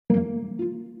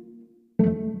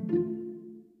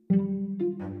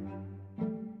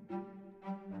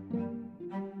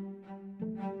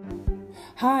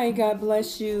Hi, God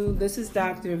bless you. This is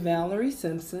Dr. Valerie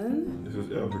Simpson. This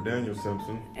is Elder Daniel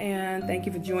Simpson. And thank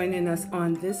you for joining us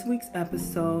on this week's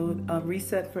episode of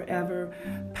Reset Forever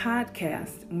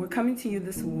podcast. And we're coming to you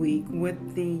this week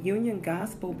with the Union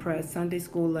Gospel Press Sunday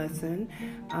School lesson,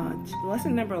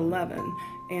 lesson number 11.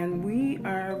 And we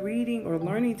are reading or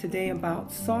learning today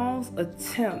about Saul's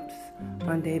attempts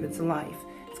on David's life.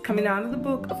 It's coming out of the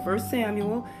book of 1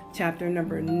 Samuel, chapter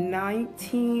number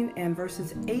 19 and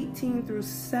verses 18 through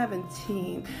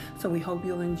 17. So we hope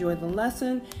you'll enjoy the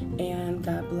lesson, and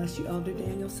God bless you, Elder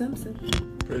Daniel Simpson.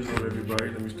 Praise the Lord, everybody.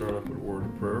 Let me start off with a word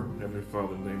of prayer. Heavenly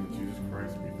Father, in the name of Jesus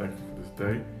Christ, we thank you for this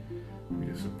day. We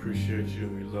just appreciate you,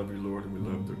 and we love you, Lord, and we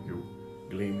love that you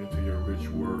gleam into your rich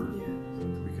word so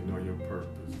that we can know your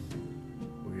purpose.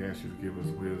 We ask you to give us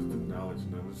wisdom, knowledge,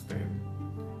 and understanding,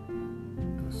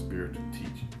 and a spirit to teach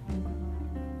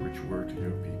rich word to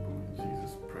your people. In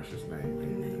Jesus' precious name,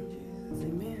 amen.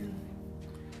 Amen.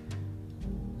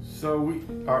 So we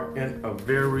are in a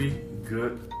very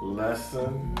good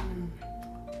lesson.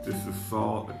 This is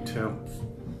Saul's attempts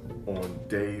on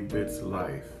David's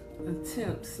life.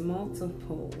 Attempts,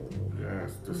 multiple.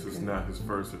 Yes, this is not his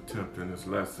first attempt in this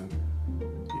lesson.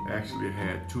 He actually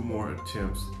had two more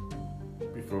attempts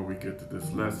before we get to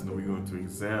this lesson. We're going to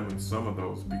examine some of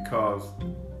those because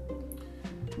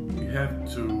we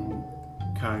have to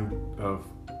kind of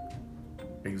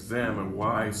examine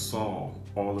why Saul,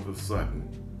 all of a sudden,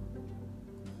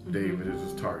 David is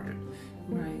his target.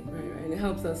 Right. And it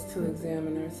helps us to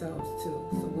examine ourselves too.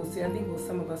 So we'll see. I think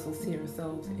some of us will see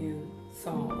ourselves in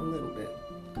Saul a little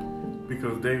bit.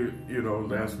 Because David,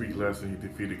 last week's lesson, he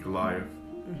defeated Goliath.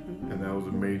 And that was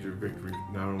a major victory,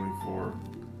 not only for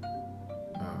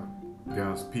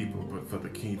God's people, but for the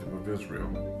kingdom of Israel.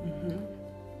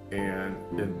 And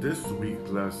in this week's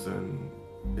lesson,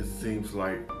 it seems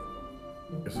like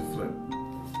it's a flip.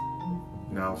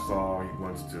 Now Saul, he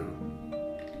wants to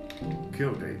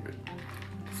kill David.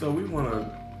 So we want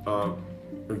to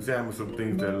examine some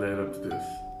things that led up to this,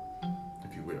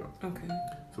 if you will. Okay.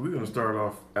 So we're going to start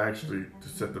off actually to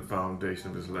set the foundation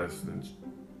of this lesson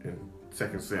in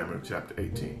 2 Samuel chapter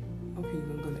 18. Okay, you're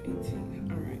going to go to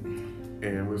 18. All right.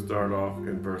 And we'll start off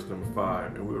in verse number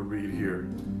 5, and we'll read here.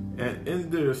 And in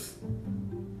these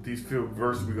few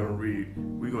verses we're going to read,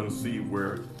 we're going to see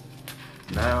where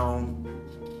now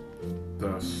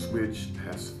the switch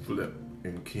has flipped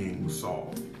in King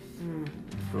Saul.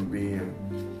 From being,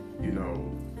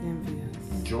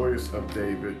 envious, joyous of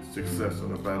David's success on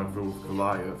the battlefield with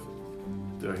Goliath,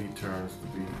 that he turns to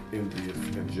be envious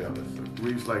and jealous. It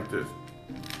reads like this,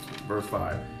 verse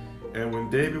 5. And when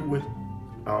David went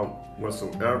out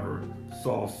whatsoever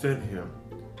Saul sent him,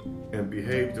 and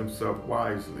behaved himself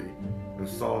wisely, and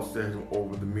Saul set him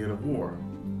over the men of war.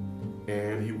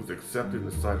 And he was accepted in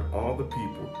the sight of all the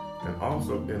people, and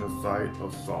also in the sight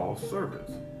of Saul's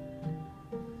servants.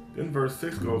 Then verse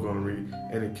 6 goes on to read,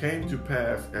 and it came to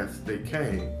pass as they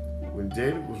came, when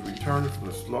David was returning from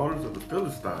the slaughters of the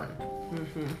Philistines,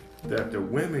 that the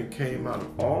women came out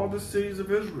of all the cities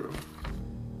of Israel,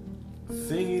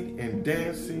 singing and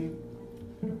dancing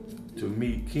to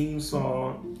meet King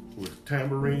Saul with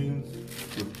tambourines,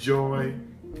 with joy,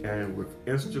 and with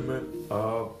instrument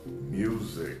of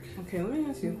music. Okay, let me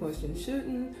ask you a question.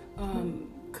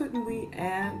 Couldn't we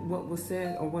add what was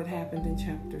said or what happened in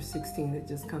chapter 16 that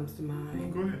just comes to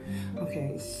mind? Go ahead.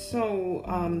 Okay, so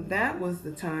that was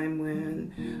the time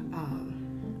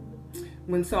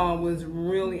when Saul was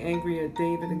really angry at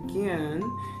David again,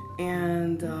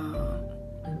 and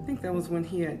I think that was when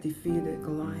he had defeated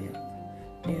Goliath.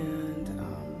 And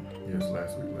yes,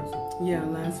 last week's lesson. Yeah,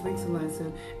 last week's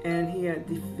lesson, and he had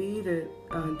defeated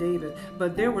David.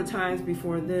 But there were times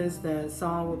before this that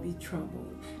Saul would be troubled.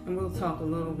 And we'll talk a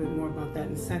little bit more about that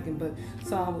in a second. But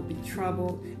Saul would be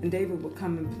troubled, and David would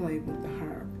come and play with the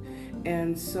harp.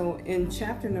 And so in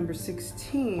chapter number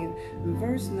 16,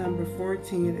 verse number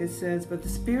 14, it says, But the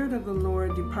Spirit of the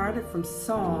Lord departed from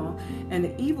Saul, and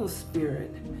the evil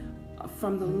spirit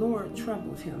from the Lord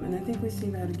troubled him. And I think we see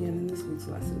that again in this week's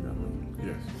lesson, don't we?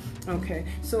 Yes. Okay,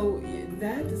 so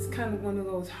that is kind of one of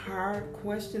those hard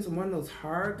questions, one of those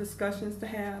hard discussions to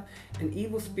have. An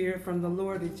evil spirit from the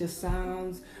Lord, it just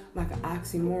sounds like an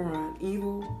oxymoron.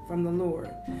 Evil from the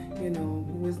Lord,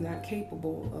 who is not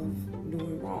capable of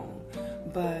doing wrong.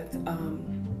 But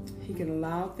he can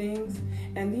allow things,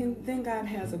 and then God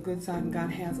has a good side, and God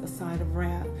has a side of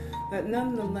wrath. But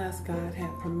nonetheless, God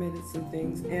had permitted some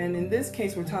things. And in this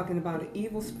case, we're talking about an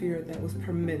evil spirit that was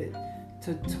permitted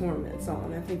to torment Saul.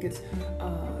 And I think it's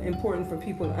important for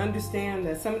people to understand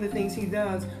that some of the things he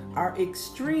does are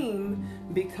extreme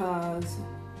because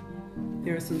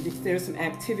there's some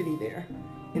activity there.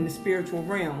 in the spiritual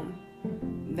realm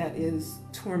that is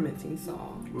tormenting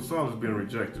Saul. Well, Saul has been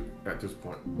rejected at this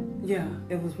point. Yeah,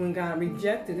 it was when God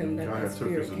rejected him that God that had took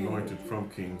spirit his came. anointed from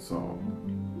King Saul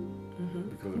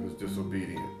because of his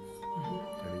disobedience,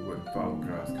 and he wouldn't follow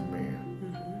God's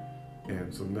command.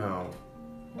 And so now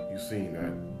you've seen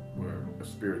that where a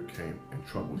spirit came and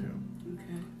troubled him.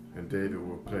 Okay. And David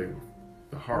will play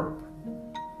the harp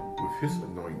with his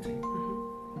anointing,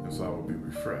 and Saul will be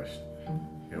refreshed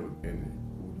and will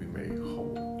be made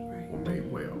whole or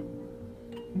made well.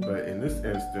 But in this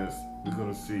instance, we're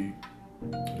going to see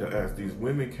that as these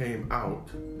women came out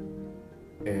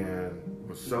and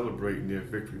were celebrating their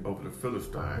victory over the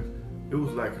Philistines, it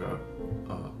was like a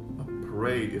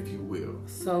parade, if you will.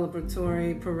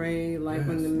 Celebratory parade, like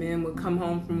when the men would come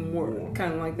home from war,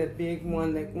 kind of like that big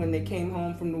one that when they came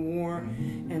home from the war,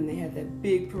 and they had that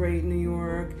big parade in New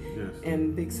York,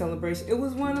 and big celebration. It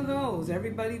was one of those.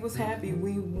 Everybody was happy.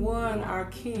 We won. Our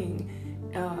King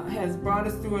has brought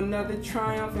us through another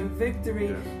triumph and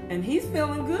victory, and he's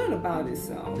feeling good about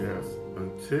himself. Yes,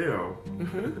 until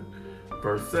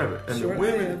verse 7. And the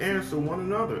women answered one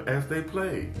another as they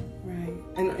played. Right,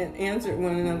 and answered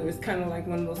one another. It's kind of like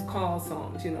one of those call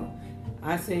songs, you know.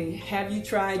 I say, have you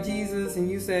tried Jesus? And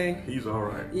you say, he's all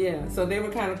right. Yeah, so they were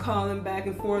kind of calling back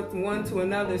and forth one to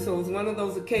another. So it was one of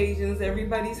those occasions,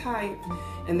 everybody's hyped,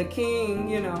 and the king,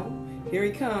 you know, here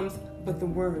he comes. But the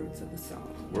words of the song.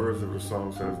 Words of the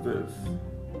song says this.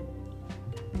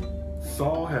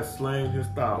 Saul has slain his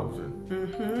 1,000.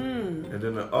 And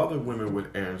then the other women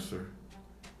would answer,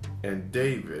 and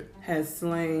David has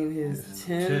slain his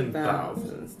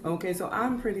 10,000. Okay, so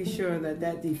I'm pretty sure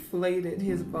that deflated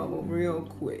his bubble real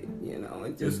quick, you know.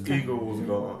 It just his ego was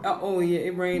gone. Oh yeah,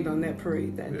 it rained on that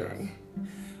parade that day.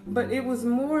 But it was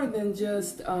more than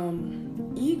just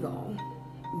ego,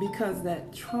 because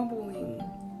that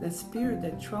spirit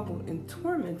that troubled and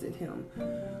tormented him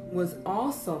was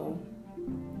also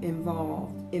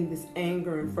involved in this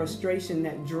anger and frustration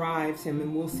that drives him,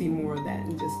 and we'll see more of that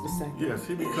in just a second. Yes,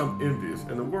 he becomes envious.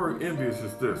 And the word envious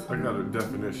is this. I got a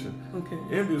definition.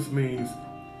 Okay. Envious means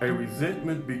a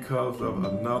resentment because of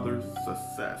another's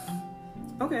success.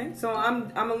 Okay, so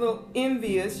I'm a little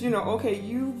envious, you know. Okay,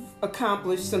 you've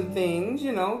accomplished some things,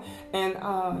 you know, and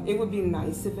it would be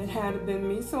nice if it had been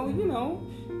me. So, you know,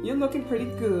 you're looking pretty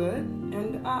good,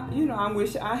 and you know, I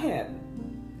wish I had.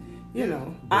 You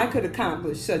know, I could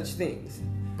accomplish such things.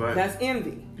 But that's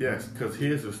envy. Yes, because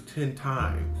his is 10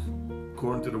 times,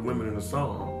 according to the women in the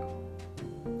song.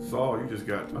 Saul, you just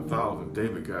got 1,000.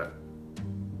 David got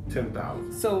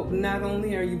 10,000. So not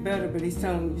only are you better, but he's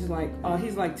telling you,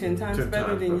 he's like 10 times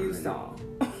better than you, Saul.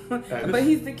 But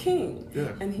he's the king.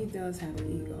 Yes. And he does have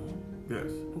an ego.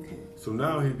 Yes. Okay. So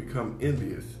now he becomes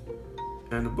envious.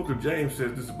 And the book of James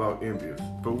says this about envious.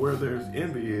 For where there's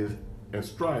envy and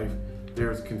strife,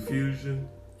 there's confusion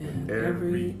and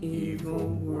every evil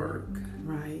work.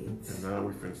 Right. And now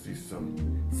we're going to see some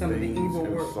of the evil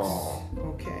works. Saul.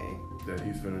 Okay. That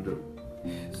he's going to do.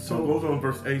 So it goes on,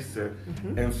 verse 8 said,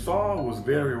 and Saul was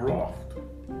very wroth,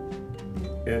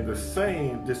 and the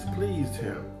saying displeased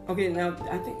him. Okay, now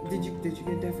I think did you get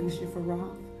a definition for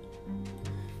wroth?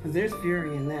 Because there's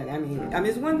fury in that. I mean,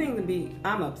 it's one thing to be,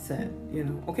 I'm upset, you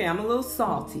know. Okay, I'm a little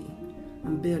salty.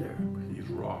 I'm bitter. He's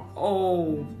wroth.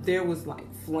 Oh, there was like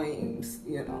flames,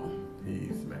 you know.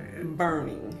 He's mad.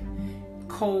 Burning.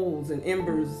 Coals and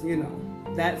embers, you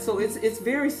know. So it's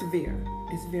very severe.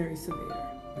 It's very severe.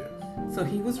 Yes. So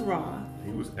he was wroth.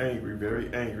 He was angry,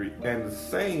 very angry. And the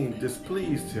saying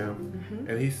displeased him.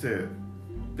 And he said,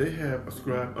 they have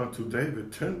ascribed unto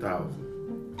David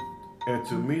 10,000. And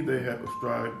to me they have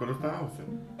ascribed but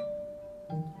 1,000.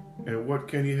 And what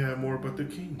can he have more but the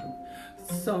kingdom?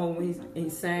 So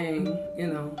he's saying, you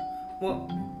know, well,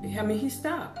 I mean, he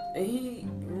stopped and he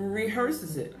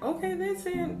rehearses it. Okay, they're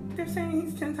saying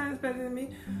he's 10 times better than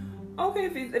me. Okay,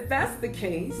 if that's the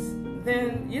case,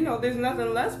 then, you know, there's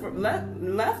nothing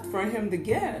left for him to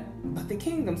get but the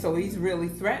kingdom. So he's really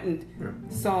threatened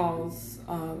Saul's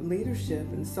leadership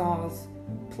and Saul's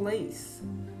place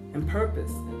and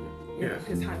purpose. And,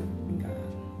 his height in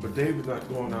God. But David's not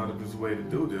going out of his way to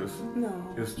do this.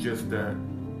 No. It's just that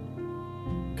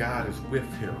God is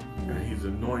with him, and he's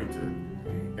anointed,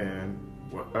 and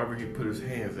wherever he put his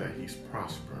hands at, he's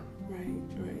prospering.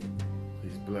 Right.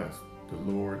 He's blessed.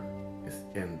 The Lord is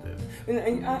in this.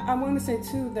 And I want to say,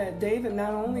 too, that David,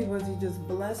 not only was he just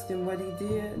blessed in what he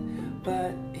did,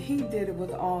 but he did it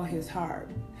with all his heart,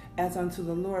 as unto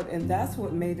the Lord. And that's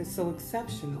what made it so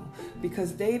exceptional,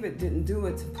 because David didn't do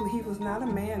it he was not a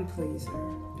man pleaser.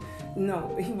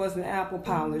 No, he was an apple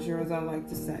polisher, as I like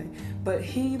to say. But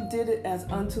he did it as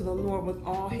unto the Lord with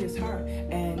all his heart.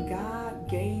 And God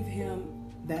gave him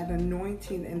that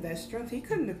anointing and that strength. He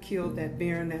couldn't have killed that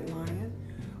bear and that lion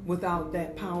without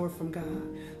that power from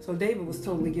God. So David was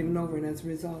totally given over, and as a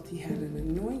result, he had an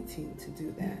anointing to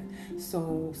do that.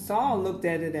 So Saul looked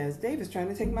at it as, David's trying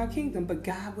to take my kingdom, but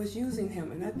God was using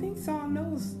him. And I think Saul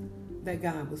knows that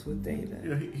God was with David.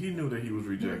 Yeah, he knew that he was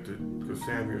rejected because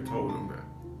Samuel told him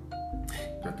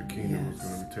that the kingdom was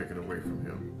going to be taken away from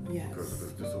him because of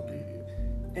his disobedience.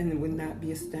 And it would not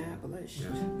be established.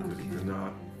 Yes, because he did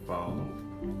not follow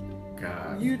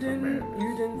God's You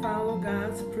commandments. didn't follow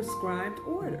God's prescribed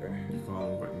order. You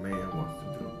follow what man wants to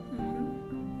do.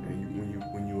 Mm-hmm.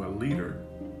 And when you're a leader,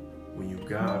 when you're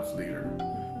God's leader,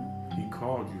 He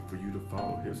called you for you to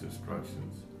follow His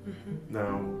instructions. Mm-hmm.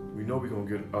 Now, we know we're going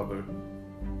to get other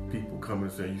people coming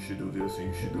and saying you should do this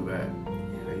and you should do that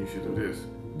and you should do this.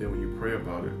 Then when you pray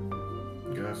about it,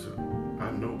 God said,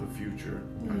 I know the future.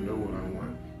 I know what I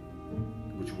want,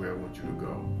 which way I want you to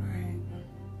go. Right.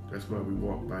 That's why we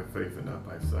walk by faith and not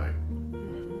by sight.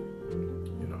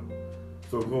 You know.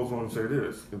 So it goes on to say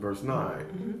this in verse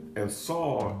 9. And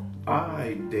Saul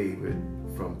eyed David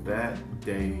from that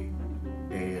day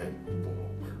and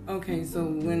forward. Okay, so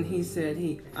when he said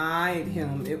he eyed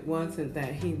him, it wasn't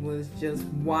that he was just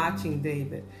watching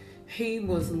David. He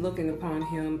was looking upon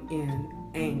him in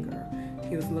anger.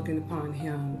 He was looking upon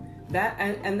him.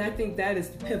 And I think that is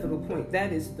the pivotal point.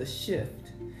 That is the shift.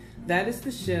 That is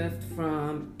the shift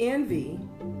from envy,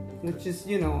 which is,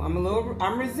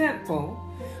 I'm resentful,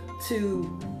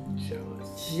 to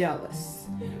jealous.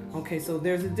 Okay, so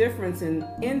there's a difference in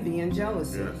envy and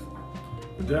jealousy. Yes.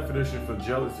 The definition for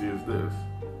jealousy is this.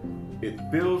 It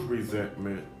feels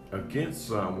resentment against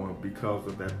someone because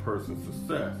of that person's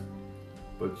success.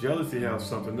 But jealousy has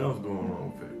something else going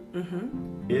on with it.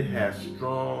 Mm-hmm. It has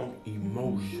strong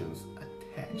emotions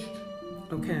attached.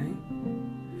 Okay.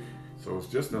 So it's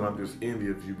just that I'm just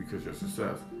envious of you because of your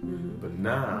success. Mm-hmm. But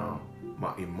now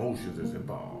my emotions is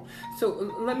involved.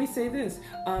 So let me say this.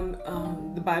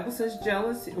 The Bible says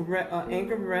jealousy,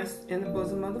 anger rests in the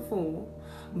bosom of the fool.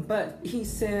 But he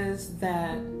says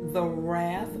that the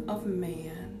wrath of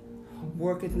man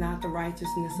worketh not the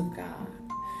righteousness of God.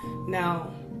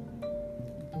 Now,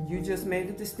 you just made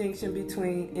a distinction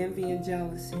between envy and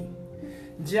jealousy.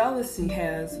 Jealousy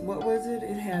has, what was it?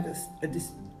 It had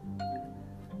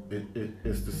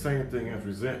It's the same thing as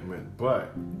resentment,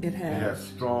 but it has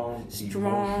strong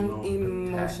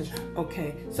emotions.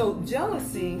 Okay, so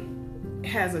jealousy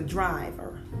has a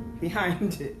driver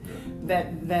behind it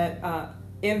that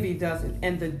envy doesn't.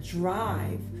 And the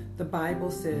drive, the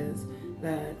Bible says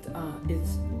that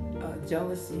it's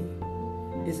jealousy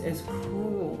is as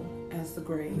cruel as the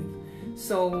grave.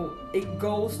 So it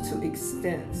goes to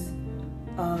extents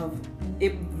of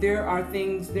there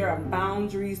are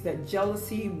boundaries that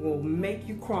jealousy will make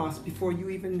you cross before you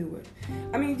even knew it.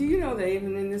 I mean, do you know that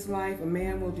even in this life, a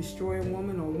man will destroy a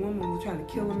woman, or a woman will try to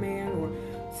kill a man, or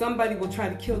somebody will try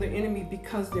to kill their enemy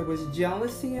because there was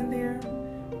jealousy in there,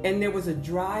 and there was a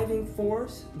driving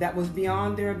force that was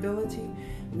beyond their ability?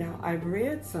 Now, I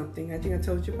read something, I think I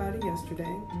told you about it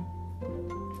yesterday,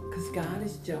 because God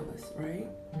is jealous, right?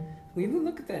 We will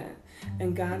look at that,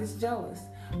 and God is jealous.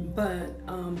 But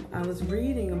I was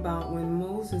reading about when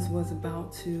Moses was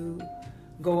about to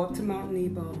go up to Mount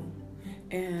Nebo,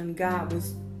 and God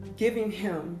was giving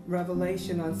him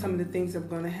revelation on some of the things that were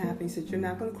going to happen. He said, you're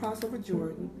not going to cross over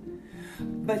Jordan.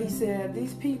 But he said,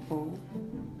 these people,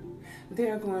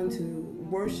 they're going to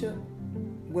worship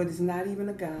what is not even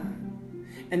a God.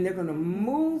 And they're going to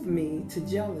move me to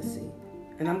jealousy.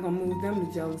 And I'm going to move them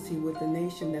to jealousy with a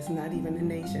nation that's not even a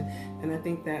nation. And I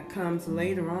think that comes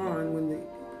later on when the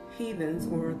heathens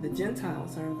or the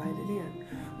Gentiles are invited in.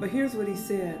 But here's what he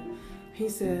said. He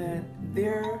said,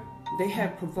 they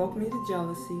have provoked me to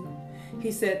jealousy.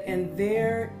 He said, and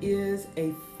there is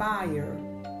a fire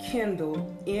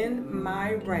kindled in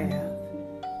my wrath,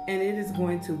 and it is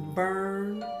going to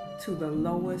burn to the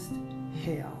lowest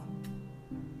hell.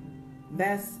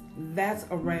 That's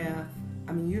a wrath.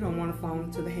 I mean, you don't want to fall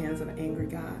into the hands of an angry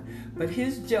God. But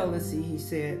his jealousy, he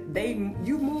said,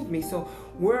 you moved me. So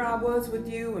where I was with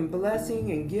you and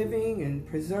blessing and giving and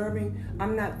preserving,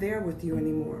 I'm not there with you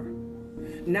anymore.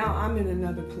 Now I'm in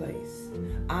another place.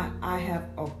 I have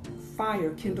a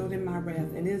fire kindled in my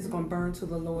wrath, and it is going to burn to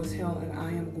the lowest hell, and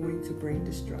I am going to bring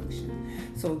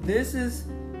destruction. So this is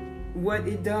what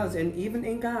it does, and even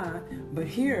in God. But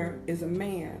here is a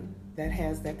man that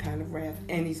has that kind of wrath,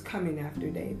 and he's coming after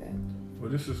David. Well,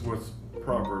 this is what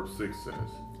Proverbs 6 says.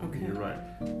 Okay. You're right.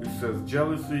 It says,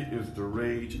 jealousy is the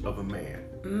rage of a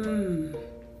man.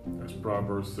 That's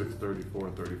Proverbs 6:34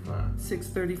 and 35.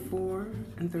 6:34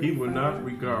 and 35. He will not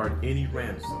regard any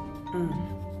ransom.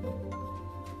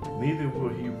 Neither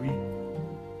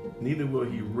will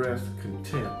he rest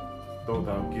content, though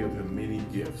thou give him many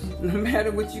gifts. No matter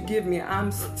what you give me,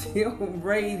 I'm still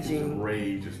raging. The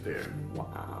rage is there.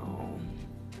 Wow.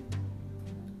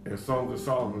 In Songs of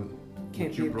Solomon,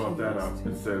 Can't you be brought that up. appeased.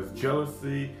 It says,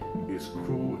 jealousy is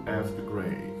cruel as the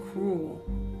grave. Cruel.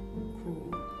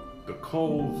 Cruel. The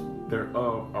coals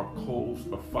thereof are coals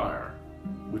of fire,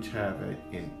 which have an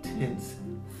intense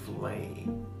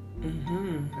flame.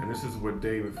 Mm-hmm. And this is what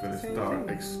David finished Same start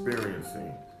thing.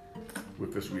 experiencing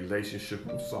with this relationship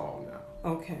with Saul now.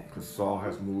 Okay. Because Saul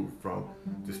has moved from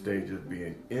the stage of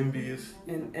being envious.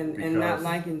 And Because- not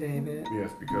liking David. Yes,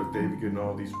 because David getting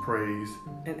all these praise.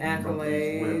 And From these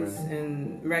accolades women.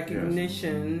 and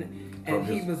recognition. From And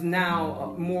he his- was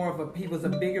now he was a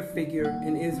bigger figure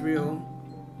in Israel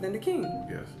than the king.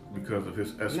 Yes, because of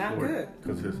his Not good.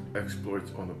 because his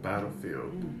exploits on the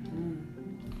battlefield. Mm-hmm.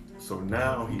 So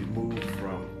now he's moved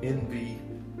from envy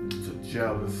to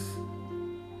jealous,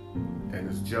 and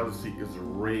his jealousy is a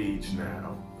rage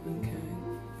now Okay.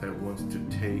 that wants to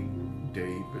take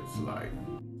David's life.